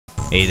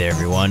Hey there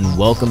everyone,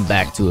 welcome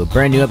back to a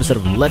brand new episode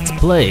of Let's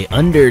Play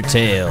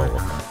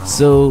Undertale.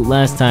 So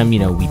last time, we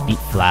beat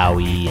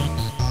Flowey and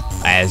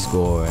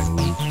Asgore and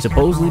we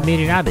supposedly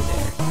made it out of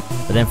there.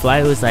 But then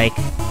Flowey was like,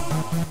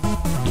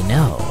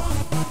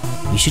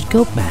 we should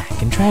go back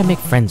and try and make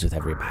friends with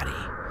everybody.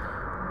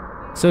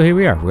 So here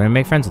we are, we're gonna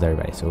make friends with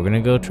everybody. So we're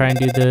gonna go try and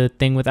do the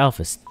thing with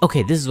Alphys.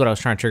 Okay, this is what I was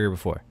trying to trigger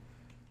before.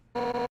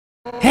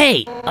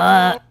 Hey,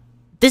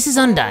 this is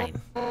Undyne.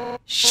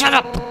 Shut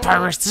up,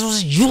 Papyrus, this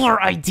was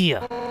your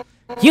idea.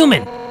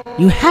 Human,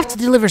 you have to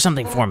deliver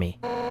something for me.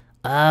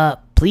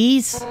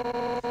 Please?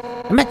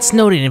 I met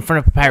Snowden in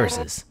front of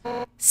Papyrus's.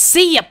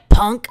 See ya,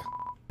 punk!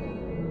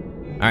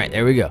 Alright,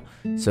 there we go.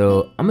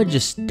 So, I'm gonna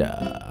just,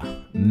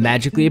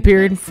 magically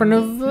appear in front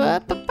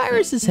of,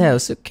 Papyrus's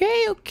house.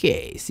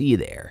 Okay, see you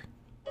there.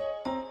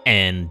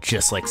 And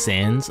just like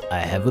Sans, I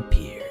have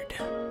appeared.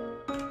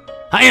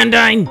 Hi,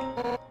 Undyne!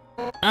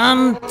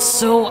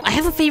 So, I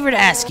have a favor to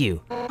ask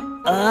you.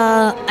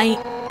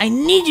 I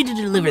need you to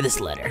deliver this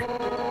letter.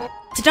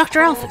 To Dr.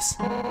 Alphys.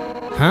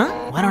 Huh?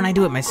 Why don't I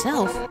do it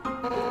myself?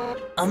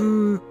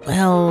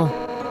 Well,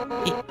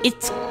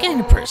 it's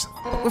kinda personal,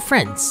 but we're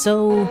friends,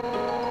 so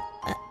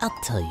I'll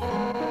tell you.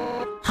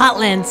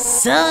 Hotland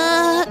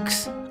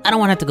sucks! I don't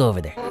want to have to go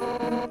over there.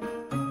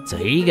 So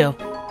here you go.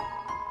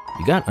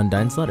 You got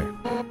Undyne's letter.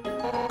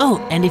 Oh,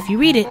 and if you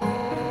read it,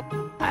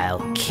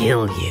 I'll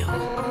kill you.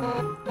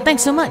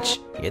 Thanks so much.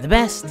 You're the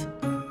best.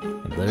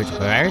 And letter to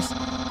Papyrus?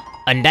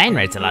 Undyne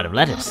writes a lot of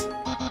letters,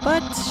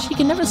 but she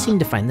can never seem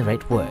to find the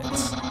right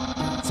words.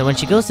 So when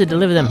she goes to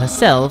deliver them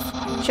herself,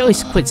 she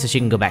always quits so she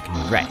can go back and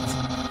rewrite.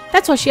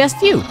 That's why she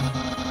asked you.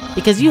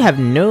 Because you have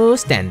no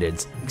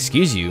standards.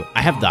 Excuse you,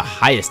 I have the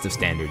highest of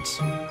standards.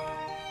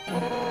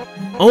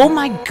 Oh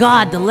my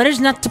god, the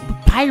letter's not to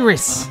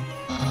Papyrus.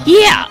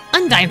 Yeah,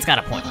 Undyne's got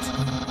a point.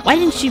 Why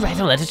didn't she write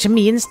a letter to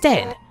me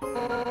instead?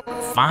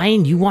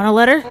 Fine, you want a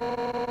letter?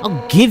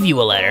 I'll give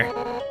you a letter.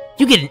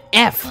 You get an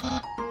F.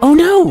 Oh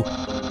no!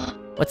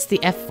 What's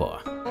the F for?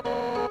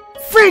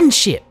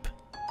 Friendship!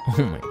 Oh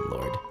my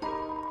lord.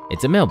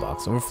 It's a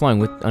mailbox overflowing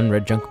with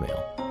unread junk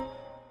mail.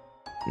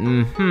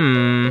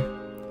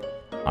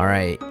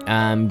 Alright,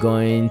 I'm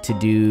going to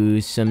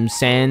do some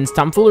Sans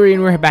tomfoolery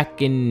and we're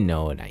back in...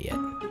 No, not yet.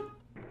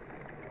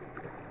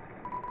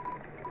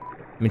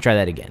 Let me try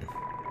that again.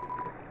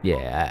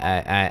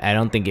 Yeah, I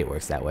don't think it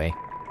works that way.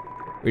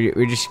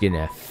 We're just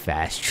gonna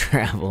fast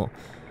travel.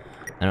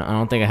 I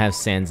don't think I have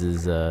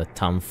Sans's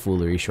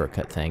tomfoolery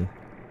shortcut thing.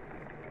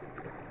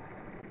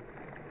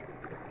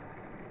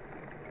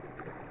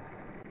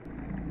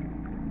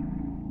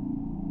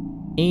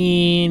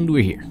 And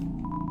we're here.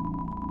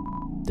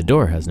 The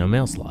door has no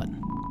mail slot.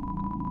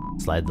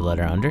 Slide the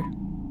letter under.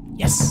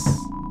 Yes!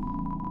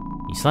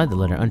 You slide the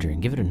letter under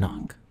and give it a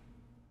knock.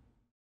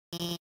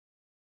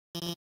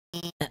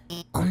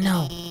 Oh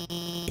no!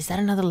 Is that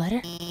another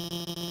letter?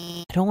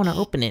 I don't want to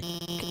open it.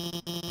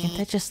 Can't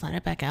I just slide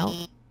it back out?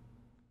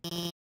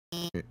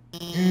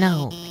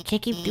 No, I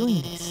can't keep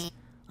doing this.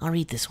 I'll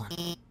read this one.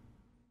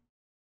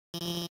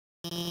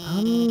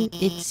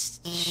 It's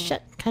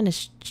shut kind of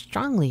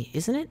strongly,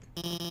 isn't it?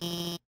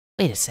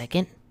 Wait a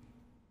second.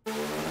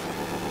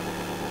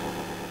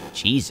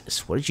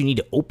 Jesus, what did you need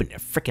to open a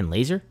frickin'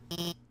 laser?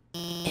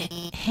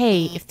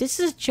 Hey, if this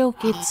is a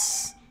joke,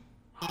 it's...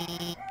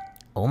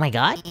 Oh my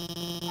god?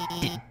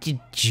 Did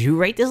you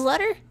write this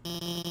letter?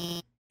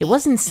 It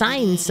wasn't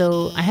signed,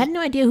 so I had no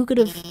idea who could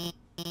have...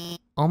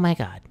 Oh my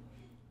god.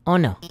 Oh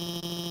no.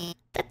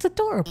 That's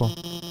adorable.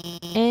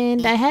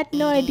 And I had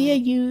no idea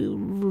you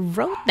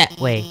wrote that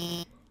way.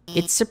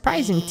 It's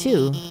surprising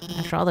too,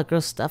 after all the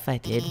gross stuff I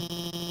did.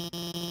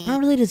 I don't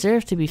really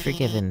deserve to be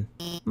forgiven.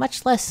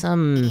 Much less,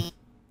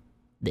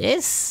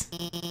 this?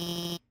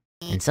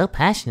 And so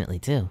passionately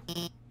too.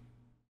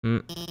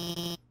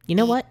 You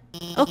know what?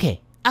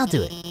 Okay, I'll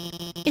do it.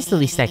 It's the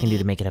least I can do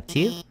to make it up to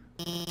you.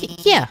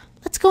 Yeah,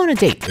 let's go on a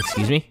date.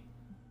 Excuse me?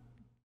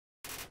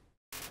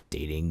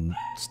 Dating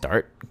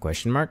start?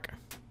 Question mark?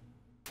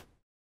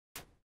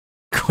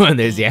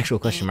 There's the actual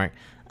question mark.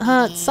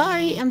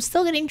 Sorry, I'm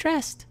still getting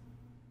dressed.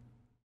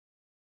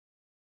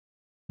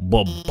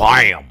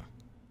 Ba-bam!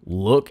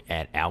 Look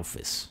at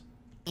Alphys.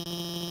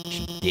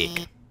 She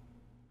dick.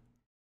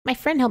 My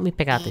friend helped me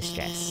pick out this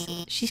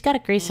dress. She's got a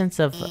great sense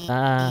of,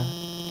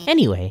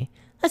 Anyway,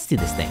 let's do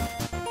this thing.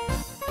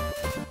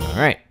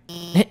 Alright.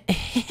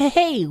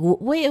 Hey,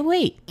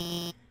 wait.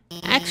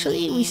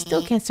 Actually, we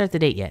still can't start the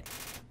date yet.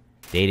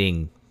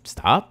 Dating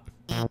stop?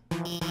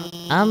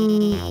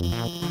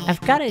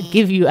 I've gotta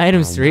give you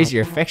items to raise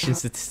your affection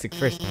statistic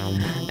first.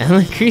 And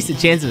increase the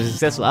chance of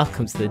successful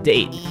outcomes to the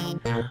date.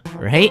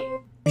 Right?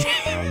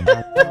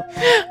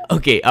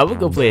 Okay, I'm gonna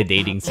go play a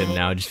dating sim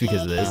now just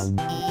because of this.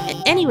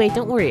 Anyway,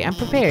 don't worry, I'm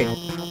prepared.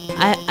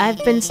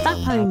 I've been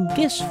stockpiling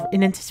gifts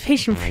in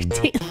anticipation for a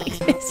date like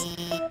this.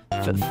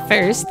 But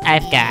first,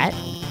 I've got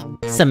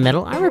some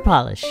metal armor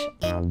polish.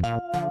 I don't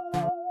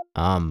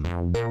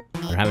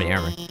have any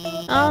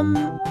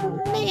armor.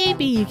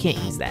 Maybe you can't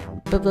use that.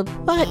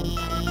 But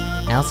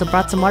I also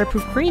brought some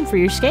waterproof cream for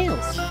your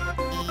scales.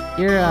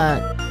 Your,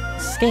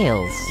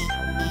 scales.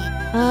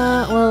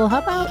 Well, how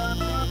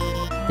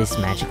about this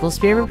magical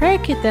spirit repair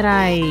kit that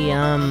I,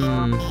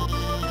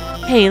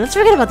 Hey, let's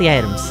forget about the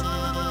items.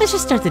 Let's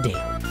just start the date.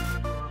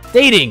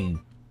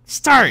 Dating!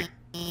 Start!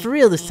 For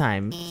real this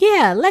time.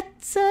 Yeah,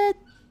 let's,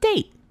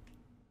 date.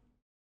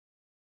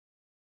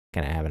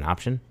 Can I have an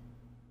option?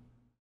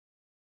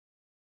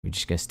 We're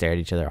just gonna stare at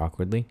each other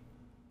awkwardly.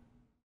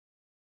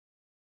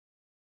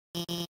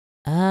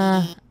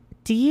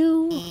 Do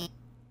you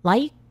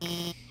like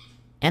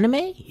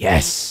anime?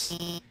 Yes!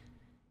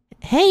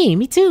 Hey,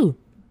 me too!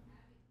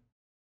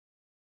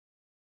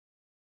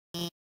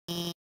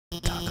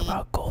 Talk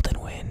about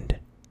Golden Wind.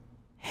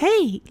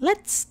 Hey,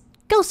 let's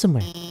go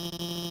somewhere.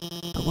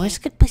 But where's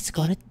a good place to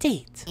go on a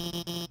date?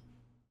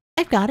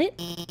 I've got it.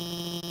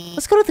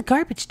 Let's go to the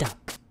garbage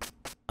dump.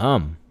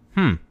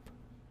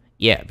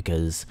 Yeah,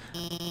 because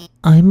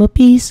I'm a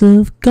piece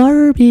of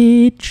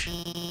garbage.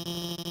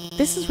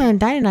 This is where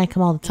Undyne and I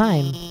come all the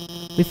time.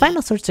 We find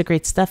all sorts of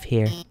great stuff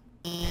here.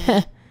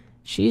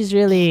 She's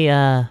really,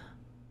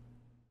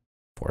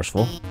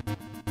 forceful.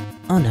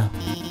 Oh no.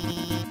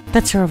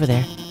 That's her over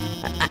there.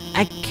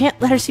 I can't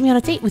let her see me on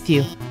a date with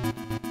you.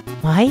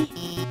 Why?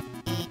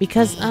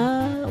 Because,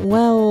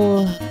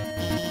 well...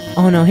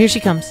 Oh no, here she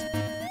comes.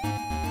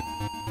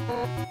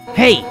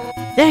 Hey!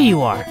 There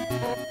you are!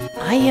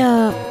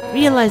 I,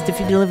 realized if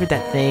you delivered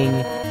that thing,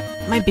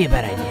 it might be a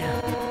bad idea.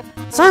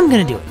 So I'm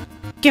gonna do it.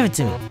 Give it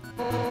to me.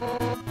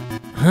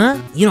 Huh?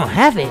 You don't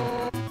have it?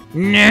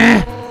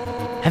 Nah!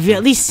 Have you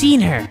at least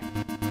seen her?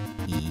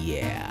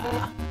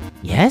 Yeah.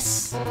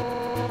 Yes?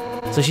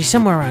 So she's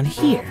somewhere around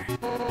here.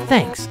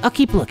 Thanks, I'll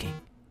keep looking.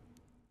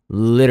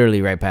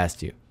 Literally right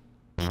past you.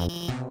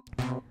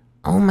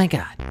 Oh my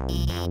god.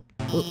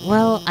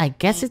 Well, I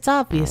guess it's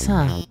obvious,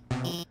 huh?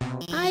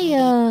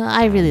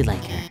 I really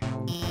like her.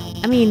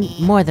 I mean,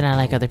 more than I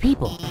like other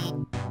people.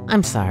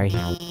 I'm sorry.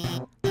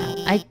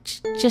 I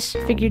just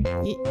figured,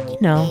 you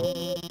know,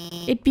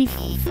 it'd be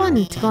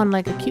fun to go on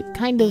like a cute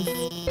kind of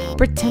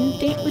pretend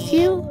date with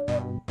you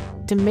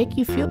to make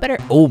you feel better.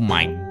 Oh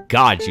my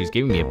god, she was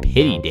giving me a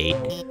pity date.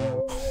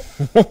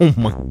 Oh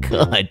my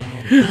god.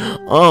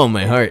 Oh,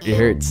 my heart, it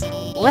hurts.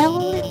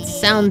 Well, it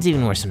sounds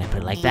even worse when I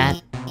put it like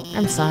that.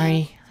 I'm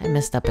sorry, I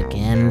messed up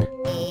again.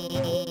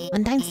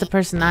 Undyne's the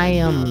person I,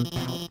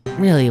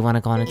 really want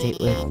to go on a date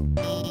with.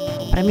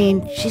 But I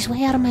mean, she's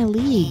way out of my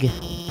league.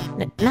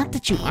 Not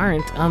that you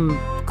aren't,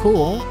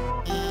 cool.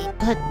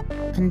 But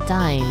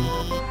Undyne,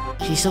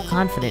 she's so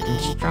confident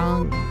and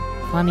strong,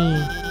 funny.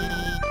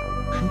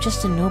 I'm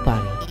just a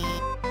nobody.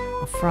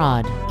 A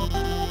fraud.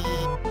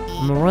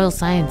 I'm a royal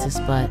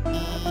scientist, but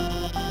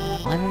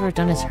all I've ever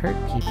done is hurt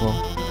people.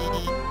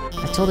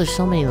 I told her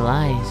so many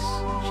lies.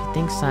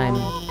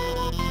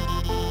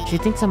 She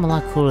thinks I'm a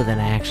lot cooler than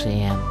I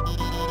actually am.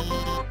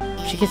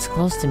 If she gets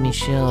close to me,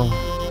 she'll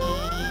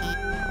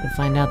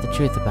find out the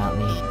truth about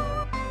me.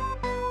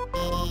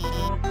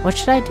 What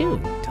should I do?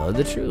 Tell her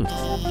the truth.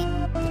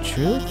 The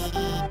truth?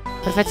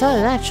 But if I tell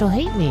her that, she'll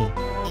hate me.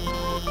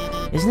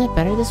 Isn't it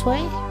better this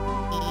way?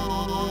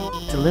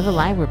 To live a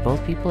lie where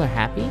both people are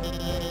happy?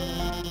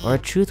 Or a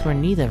truth where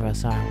neither of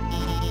us are?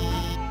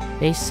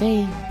 They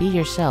say, be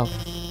yourself.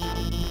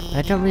 But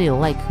I don't really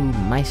like who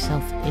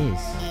myself is.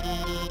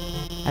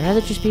 I'd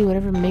rather just be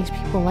whatever makes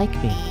people like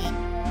me.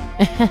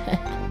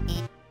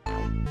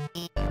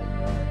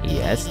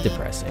 Yeah, it's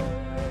depressing.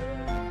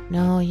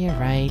 No, you're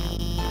right.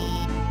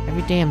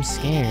 Every day I'm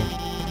scared.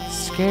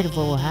 Scared of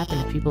what will happen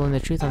if people learn the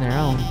truth on their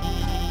own.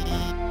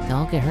 They'll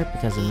all get hurt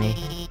because of me.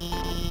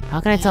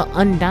 How can I tell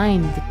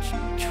Undyne the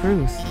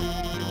truth?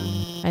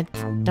 I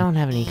don't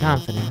have any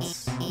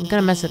confidence. I'm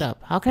gonna mess it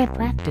up. How can I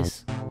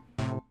practice?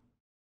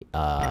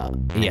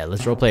 Yeah,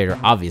 let's roleplay it.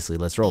 Obviously,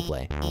 let's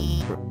roleplay.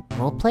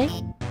 Roleplay?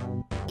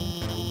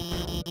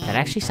 That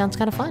actually sounds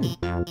kind of fun.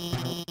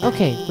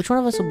 Okay, which one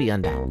of us will be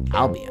Undyne?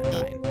 I'll be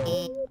Undyne.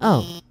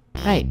 Oh,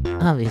 right,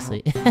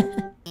 obviously.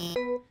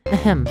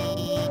 Ahem.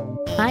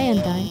 Hi,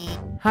 Undyne.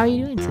 How are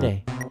you doing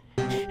today?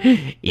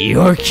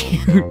 You're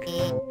cute.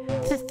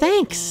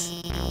 Thanks.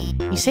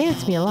 You say that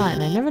to me a lot,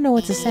 and I never know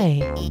what to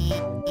say.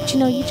 But you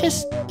know, you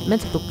just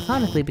meant it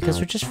platonically because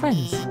we're just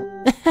friends.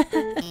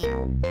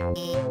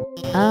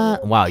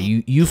 Wow,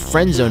 you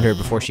friend-zoned her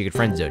before she could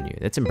friend-zone you.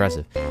 That's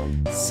impressive.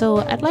 So,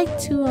 I'd like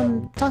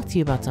to, talk to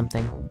you about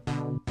something.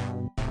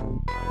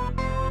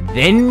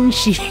 Then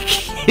she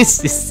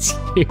kisses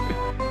you.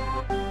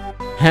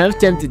 Half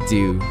tempted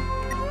to.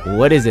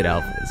 What is it,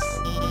 Alphys?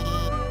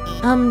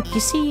 You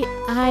see,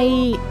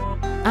 I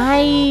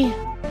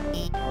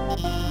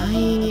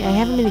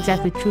haven't been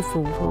exactly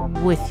truthful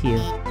with you.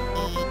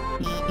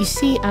 You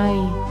see,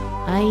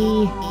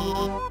 oh,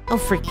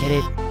 forget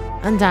it.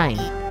 Undyne,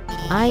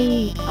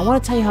 I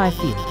want to tell you how I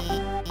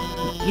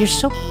feel. You're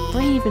so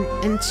brave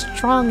and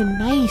strong and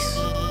nice.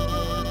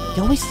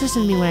 You always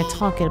listen to me when I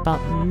talk about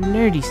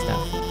nerdy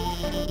stuff.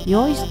 You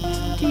always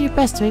do your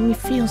best to make me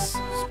feel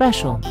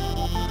special.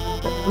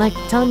 Like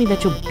telling me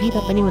that you'll beat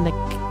up anyone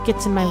that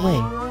gets in my way.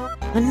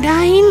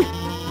 Undyne!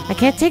 I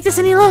can't take this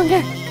any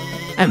longer!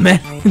 I'm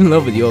in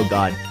love with you, oh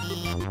god.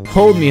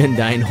 Hold me,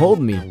 Undyne, hold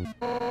me.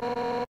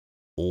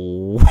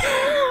 Oh.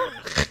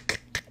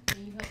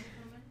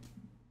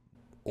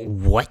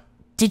 What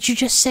did you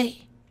just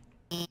say?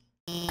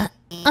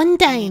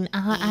 Undyne,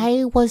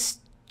 I was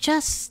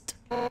just...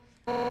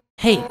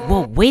 Hey,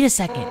 whoa, wait a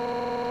second.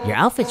 Your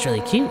outfit's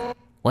really cute.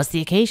 What's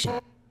the occasion?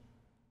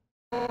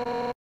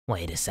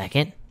 Wait a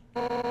second.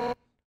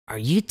 Are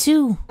you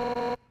two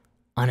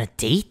on a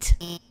date?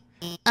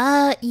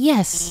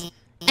 Yes.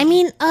 I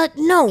mean,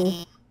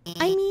 no.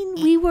 I mean,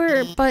 we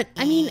were, but,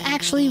 I mean,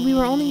 actually, we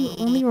were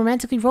only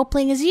romantically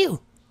role-playing as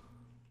you.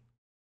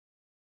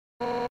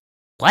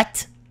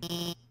 What?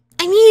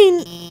 I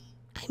mean...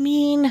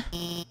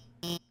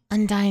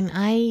 Undyne,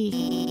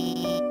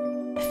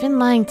 I've been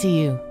lying to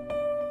you.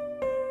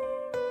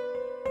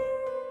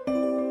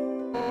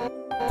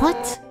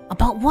 What?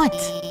 About what?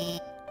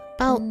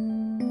 About,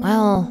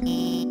 well,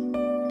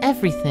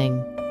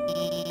 everything.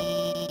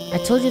 I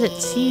told you that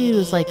seaweed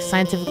was, like,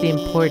 scientifically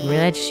important.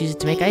 Really, I just use it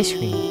to make ice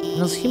cream. And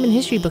those human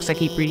history books I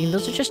keep reading,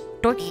 those are just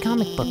dorky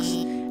comic books.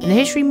 And the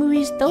history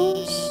movies,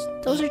 those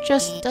are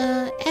just,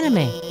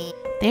 anime.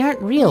 They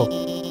aren't real.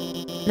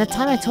 And that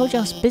time I told you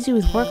I was busy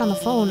with work on the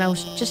phone, I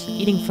was just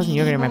eating frozen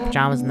yogurt in my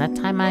pajamas, and that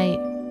time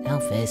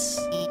Alphys,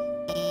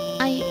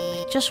 I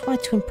just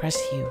wanted to impress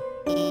you.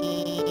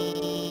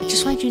 I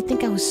just wanted you to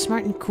think I was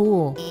smart and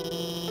cool.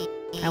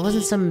 I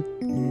wasn't some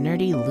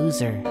nerdy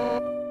loser.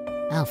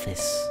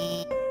 Alphys.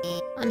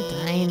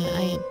 Undyne,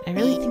 I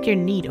really think you're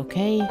neat,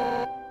 okay?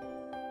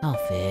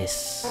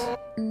 Alphys.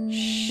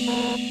 Shh.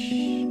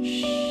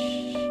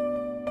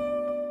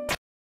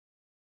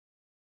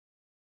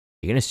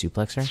 You gonna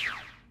suplex her?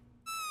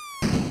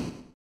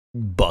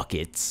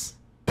 Buckets.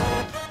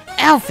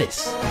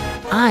 Alphys!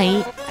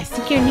 I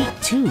think you're neat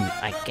too,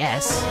 I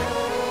guess.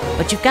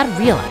 But you've gotta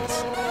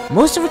realize,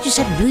 most of what you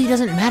said really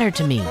doesn't matter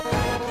to me.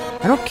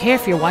 I don't care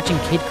if you're watching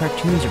kid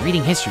cartoons or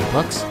reading history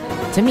books.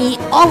 To me,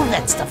 all of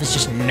that stuff is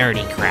just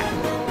nerdy crap.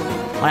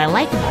 What I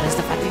like about it is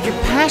the fact that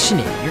you're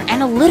passionate, you're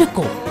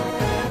analytical.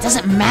 It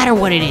doesn't matter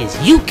what it is,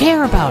 you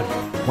care about it.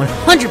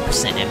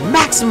 100% at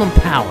maximum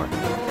power.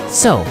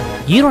 So,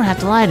 you don't have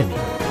to lie to me.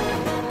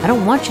 I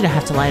don't want you to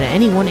have to lie to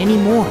anyone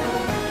anymore.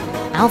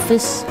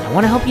 Alphys, I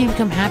want to help you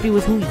become happy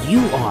with who you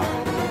are.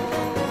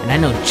 And I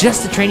know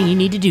just the training you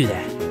need to do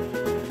that.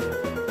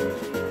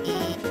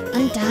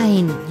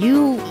 Undyne,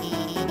 you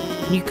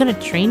gonna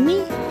train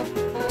me?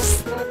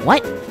 Psst,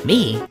 what?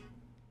 Me?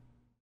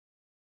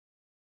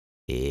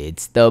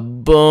 It's the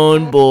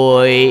Bone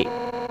Boy.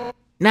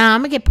 Nah,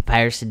 I'm gonna get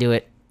Papyrus to do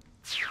it.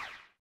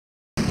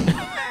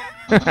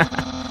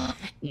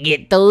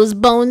 Get those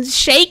bones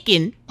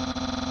shaking.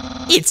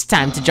 It's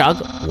time to jog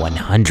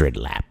 100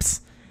 laps.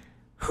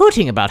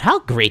 Hooting about how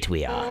great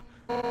we are.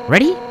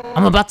 Ready?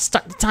 I'm about to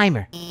start the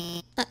timer.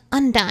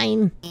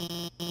 Undyne,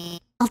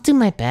 I'll do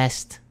my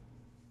best.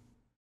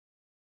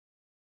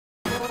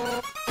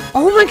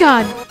 Oh my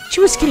god,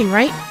 she was kidding,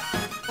 right?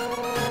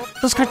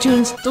 Those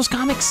cartoons, those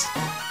comics,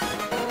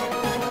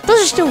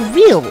 those are still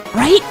real,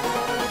 right?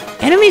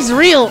 Anime's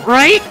real,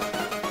 right?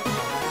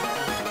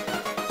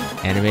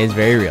 Anime is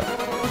very real.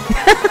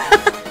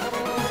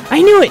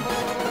 I knew it!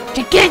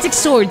 Gigantic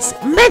swords,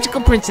 magical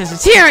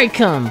princesses, here I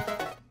come!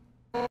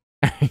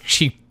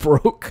 She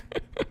broke.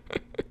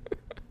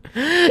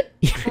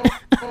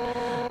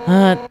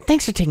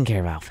 Thanks for taking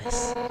care of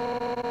Alphys.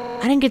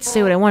 I didn't get to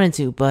say what I wanted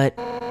to, but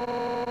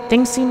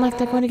things seem like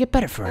they're going to get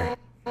better for her.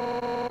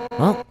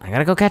 Well, I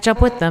gotta go catch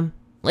up with them.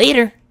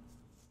 Later!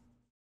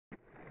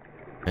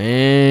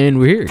 And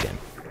we're here again.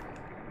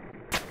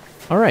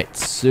 Alright,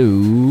 so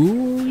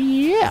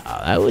yeah,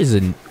 that was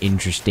an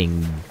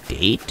interesting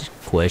date,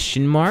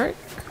 question mark.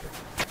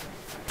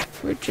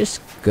 We're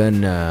just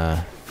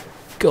gonna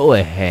go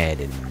ahead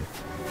and...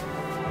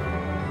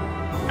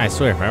 I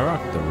swear, if I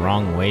rock the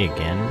wrong way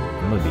again,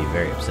 I'm gonna be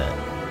very upset.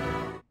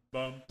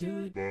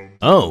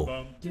 Oh.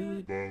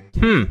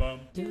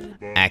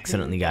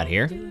 Accidentally got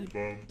here.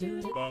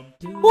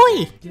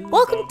 Hoi!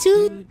 Welcome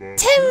to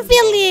Tem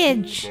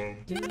Village!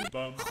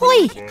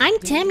 Hoi, I'm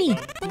Temmie.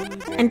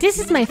 And this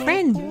is my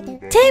friend,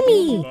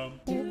 Temmie!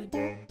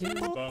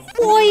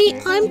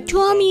 Hoi, I'm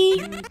Tommy.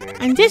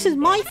 And this is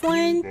my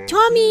friend,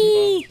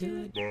 Tommy!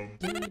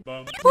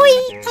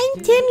 Hoi,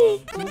 I'm Temmie.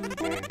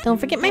 Don't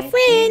forget my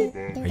friend.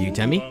 Are you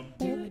Temmie?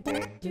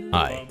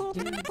 Hi.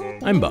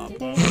 I'm Bob.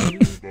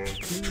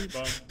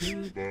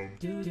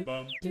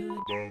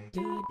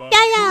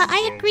 Yeah,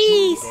 I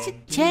agree.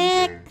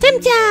 Check.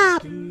 Tim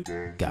Job.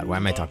 God, why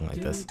am I talking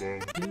like this?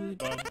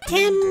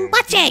 Tim,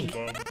 watch egg.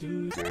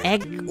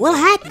 Egg will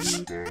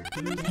hatch.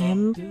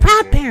 Tim,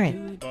 proud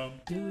parent.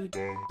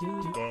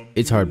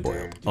 It's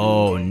hard-boiled.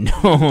 Oh,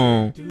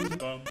 no.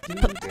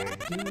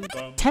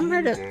 Tem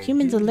heard a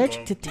human's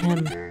allergic to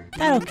Tem.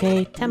 That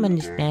okay, Tem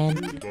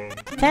understand.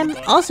 Tem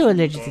also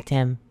allergic to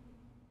Tem.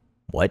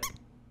 What?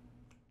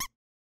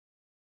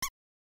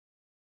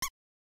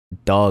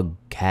 Dog,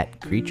 cat,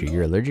 creature,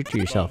 you're allergic to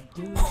yourself.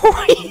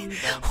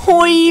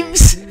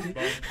 Hoives!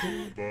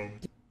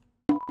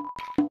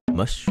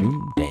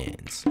 Mushroom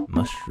dance,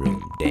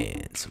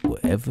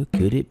 whatever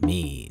could it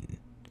mean?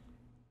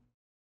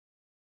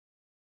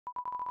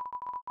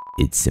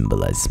 It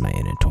symbolizes my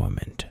inner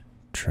torment,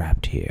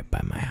 trapped here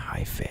by my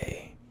high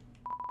fae.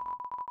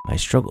 I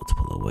struggled to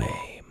pull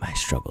away, I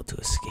struggled to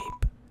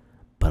escape,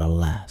 but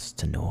alas,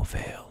 to no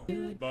avail.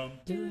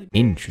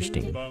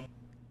 Interesting.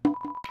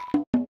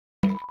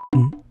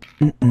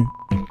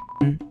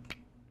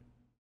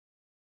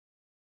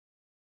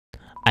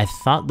 I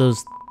thought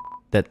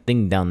that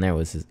thing down there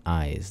was his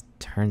eyes.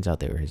 Turns out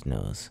they were his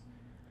nose.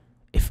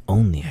 If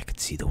only I could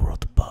see the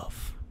world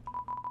above.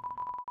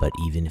 But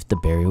even if the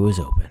barrier was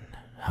open,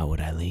 how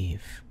would I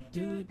leave?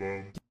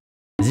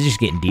 This is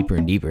just getting deeper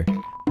and deeper.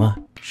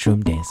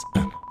 Mushroom dance,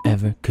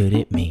 ever could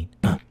it mean?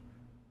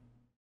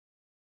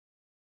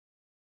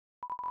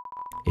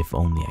 If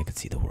only I could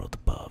see the world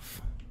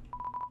above.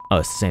 Oh,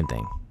 it's the same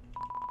thing.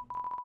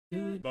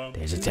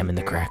 There's a Tem in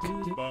the crack.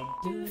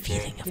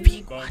 Feeling of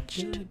being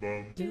watched.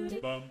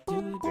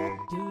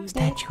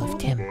 Statue of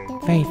Tim.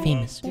 Very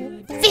famous.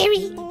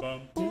 Very.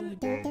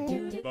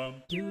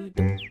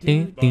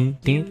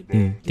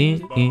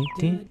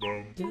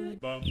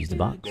 Use the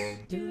box.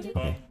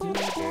 Okay.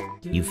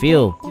 You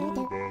feel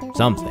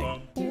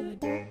something.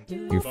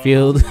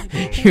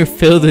 You're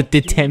filled with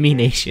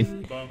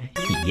determination.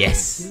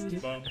 Yes.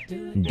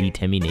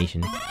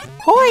 Determination.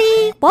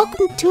 Hoi!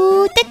 Welcome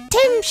to the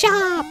Tim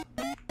Shop!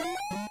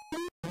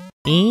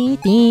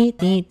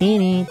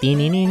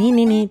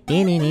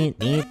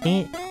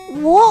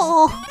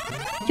 Whoa!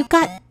 You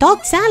got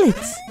dog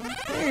salads!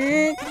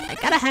 I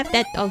gotta have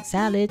that dog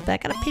salad, but I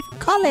gotta pay for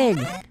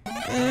college.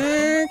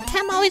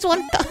 Tim always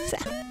wanted dog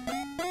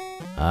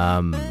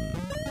salad.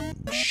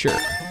 Sure.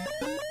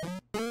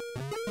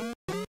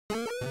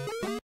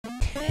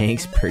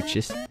 Thanks,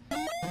 purchased.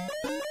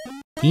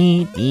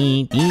 Say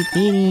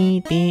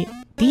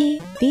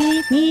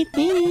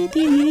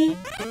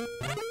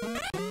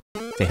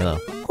hello.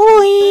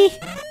 Hoi!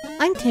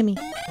 I'm Timmy.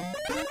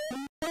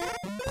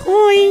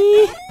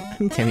 Hoi!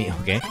 I'm Timmy,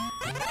 okay.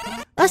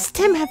 Us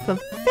Tim have a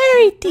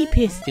very deep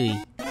history.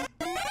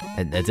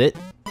 That's it?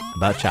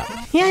 About Chop.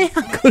 Yeah,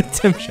 Go to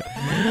Tim Shop.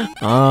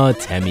 Oh,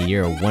 Timmy,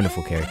 you're a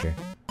wonderful character.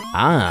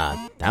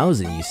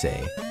 1,000 you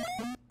say.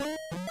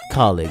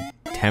 Colleague,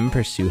 Tem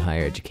pursue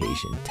higher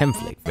education.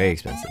 Temflake, very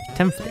expensive.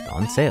 Temflake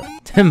on sale.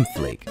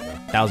 Temflake,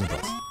 1,000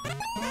 plus.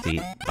 See,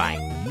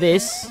 buying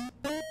this.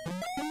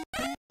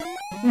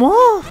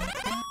 Whoa!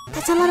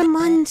 That's a lot of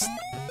months.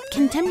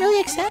 Can Tim really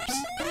accept?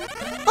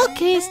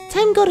 Okay, it's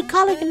Tim go to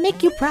college and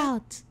make you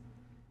proud.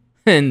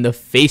 And the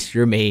face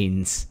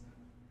remains.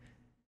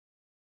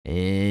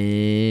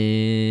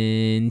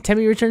 And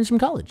Timmy returns from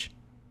college.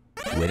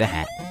 With a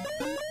hat.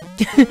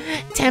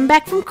 Tim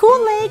back from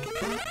Cool Lake.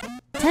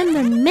 Tim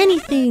learned many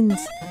things.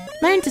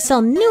 Learned to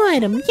sell new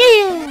items.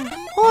 Yeah!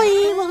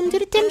 Hoi! Welcome to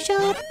the Tim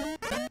Shop.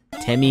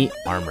 Timmy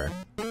armor.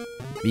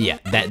 Yeah,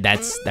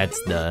 that's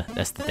the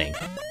thing.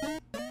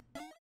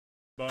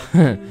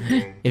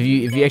 if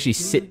you actually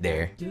sit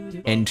there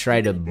and try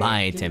to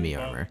buy Timmy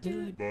armor,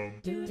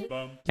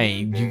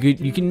 hey,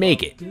 you can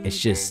make it. It's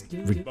just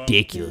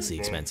ridiculously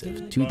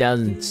expensive.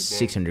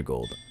 2,600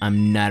 gold.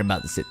 I'm not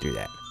about to sit through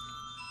that.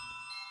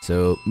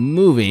 So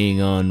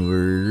moving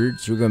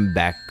onwards, we're going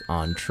back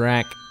on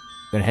track.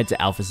 We're gonna head to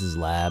Alphys'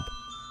 lab,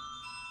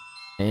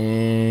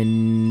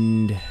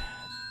 and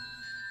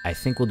I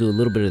think we'll do a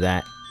little bit of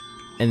that,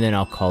 and then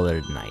I'll call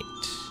it a night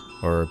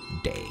or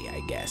day,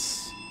 I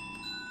guess.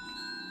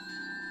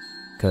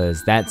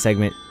 Because that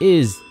segment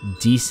is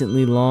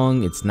decently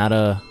long. It's not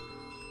a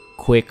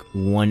quick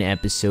one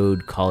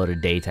episode, call it a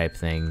day type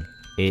thing.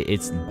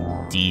 It's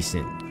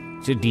decent.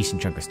 It's a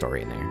decent chunk of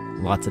story in there.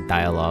 Lots of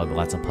dialogue,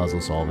 lots of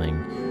puzzle solving.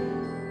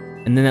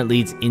 And then that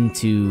leads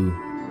into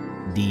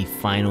the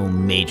final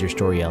major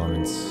story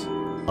elements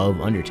of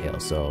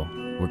Undertale. So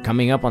we're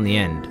coming up on the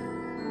end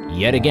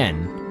yet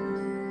again.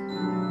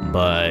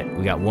 But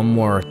we got one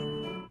more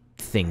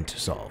thing to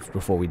solve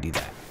before we do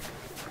that.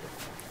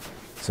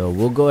 So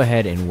we'll go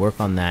ahead and work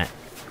on that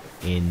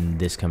in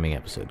this coming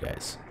episode,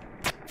 guys.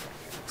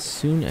 As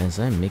soon as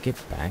I make it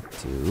back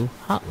to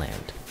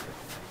Hotland.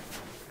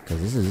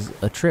 Because this is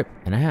a trip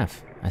and a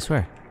half, I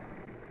swear.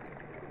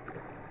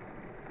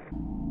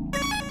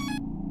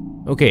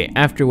 Okay,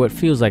 after what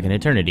feels like an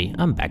eternity,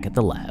 I'm back at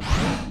the lab.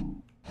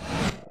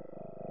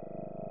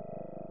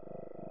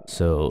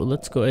 So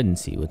let's go ahead and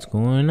see what's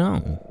going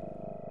on.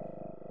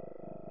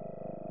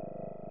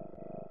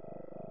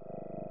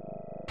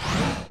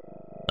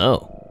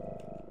 Oh.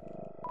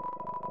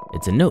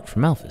 It's a note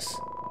from Alphys.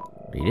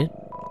 Read it.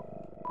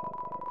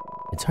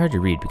 It's hard to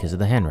read because of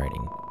the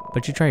handwriting,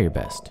 but you try your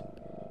best.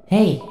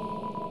 Hey,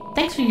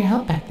 thanks for your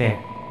help back there.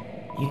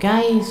 You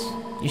guys,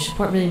 your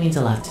support really means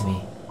a lot to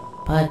me.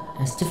 But,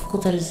 as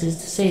difficult as it is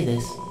to say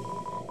this,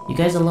 you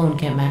guys alone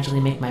can't magically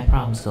make my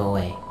problems go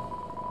away.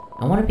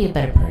 I want to be a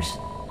better person.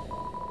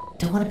 I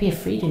don't want to be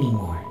afraid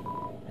anymore.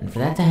 And for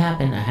that to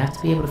happen, I have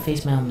to be able to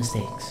face my own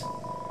mistakes.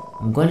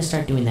 I'm going to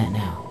start doing that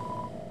now.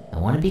 I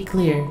want to be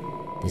clear,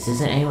 this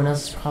isn't anyone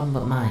else's problem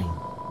but mine.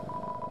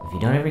 If you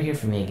don't ever hear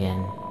from me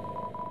again,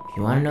 if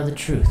you want to know the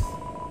truth,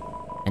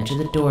 enter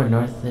the door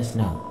north of this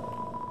note.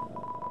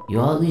 You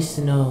all at least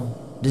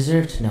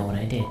deserve to know what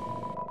I did.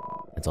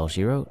 That's all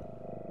she wrote.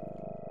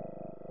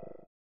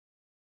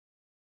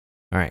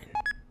 Alright.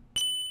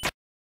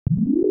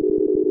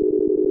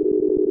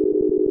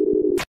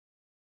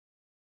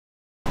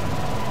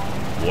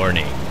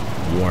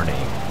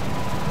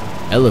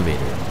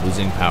 Elevator,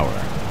 losing power.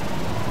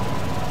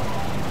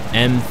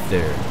 EM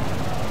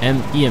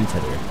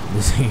tether,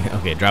 losing,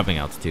 okay, dropping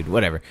altitude,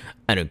 whatever.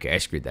 I don't care, I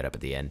screwed that up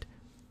at the end.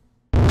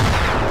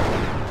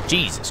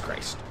 Jesus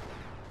Christ.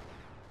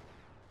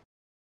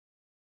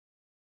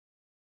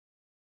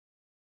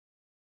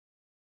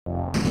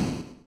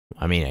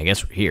 I mean, I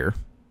guess we're here.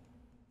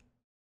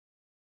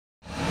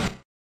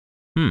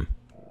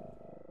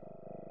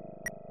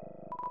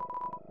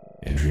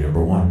 Entry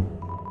number 1.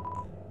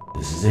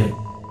 This is it.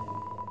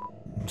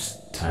 It's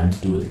time to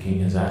do what the king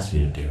has asked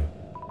me to do.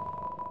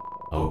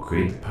 I will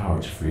create the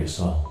power to free us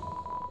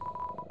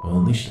all. I will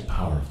unleash the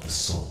power of the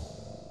soul.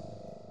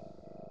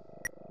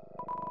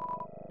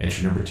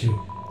 Entry number 2.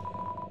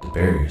 The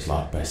barrier is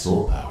locked by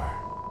soul power.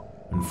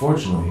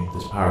 Unfortunately,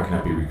 this power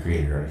cannot be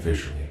recreated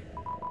artificially.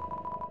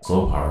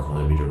 Soul power can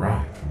only be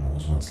derived from what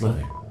was once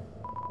living.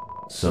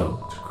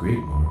 So, to create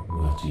more, we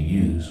will have to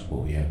use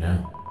what we have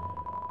now.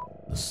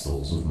 The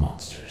souls of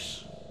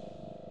monsters.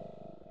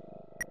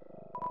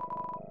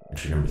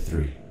 Entry number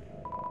 3.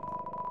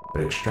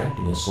 But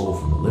extracting a soul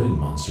from a living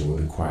monster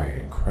would require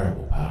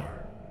incredible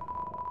power.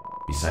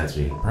 Besides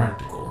being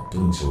impractical,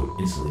 doing so would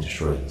instantly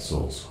destroy the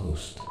soul's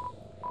host.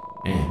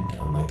 And,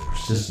 unlike the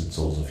persistent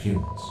souls of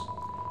humans,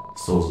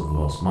 the souls of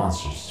most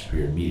monsters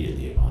disappear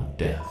immediately upon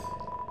death.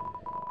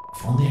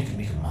 If only I could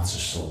make a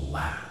monster's soul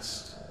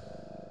last.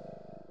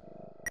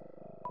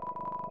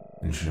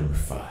 Entry number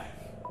 5.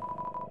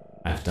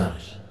 I've done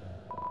it.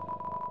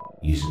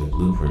 Using the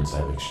blueprints,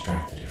 I've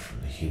extracted it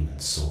from the human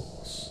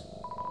souls.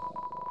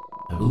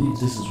 I believe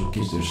this is what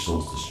gives their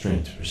souls the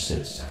strength to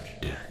persist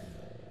after death.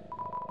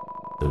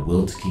 The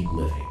will to keep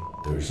living,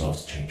 the resolve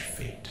to change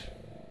fate.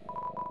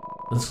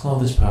 Let's call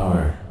this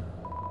power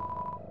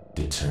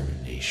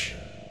determination.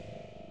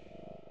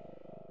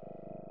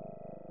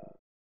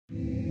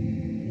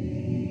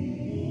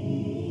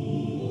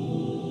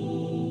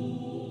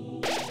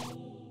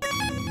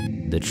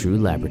 The true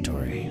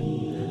laboratory.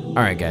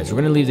 Alright guys, we're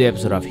going to leave the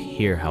episode off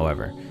here,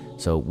 however.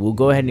 So we'll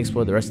go ahead and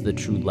explore the rest of the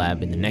true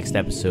lab in the next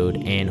episode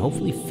and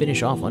hopefully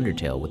finish off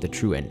Undertale with the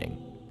true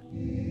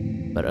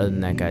ending. But other than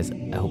that guys,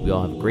 I hope you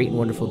all have a great and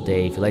wonderful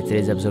day. If you liked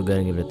today's episode, go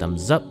ahead and give it a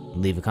thumbs up.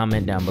 Leave a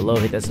comment down below.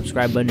 Hit that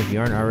subscribe button if you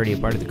aren't already a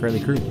part of the Curly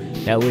Crew.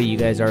 That way you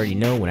guys already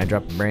know when I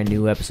drop a brand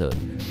new episode.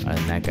 Other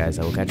than that guys,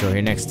 I will catch you all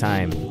here next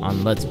time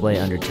on Let's Play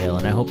Undertale.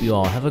 And I hope you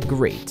all have a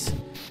great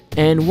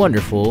and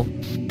wonderful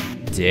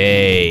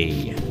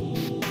day.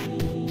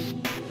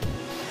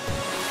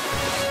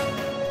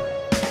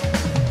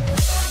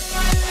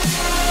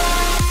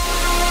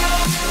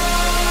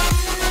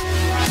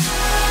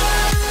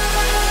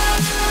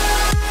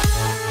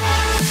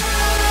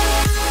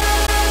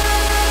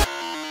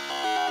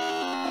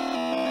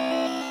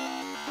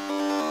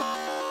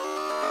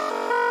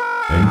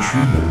 Entry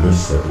number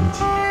 17.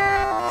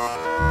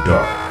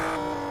 Dark.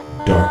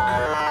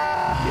 Darker.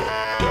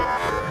 Yet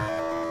darker.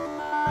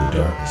 The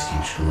darkness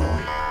keeps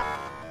growing.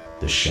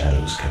 The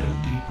shadows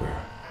cutting deeper.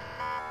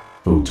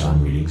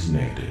 Photon readings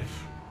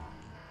negative.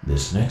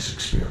 This next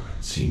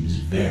experiment seems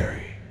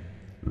very,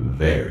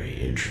 very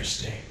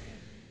interesting.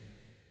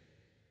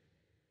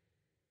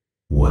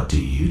 What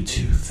do you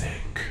two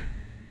think?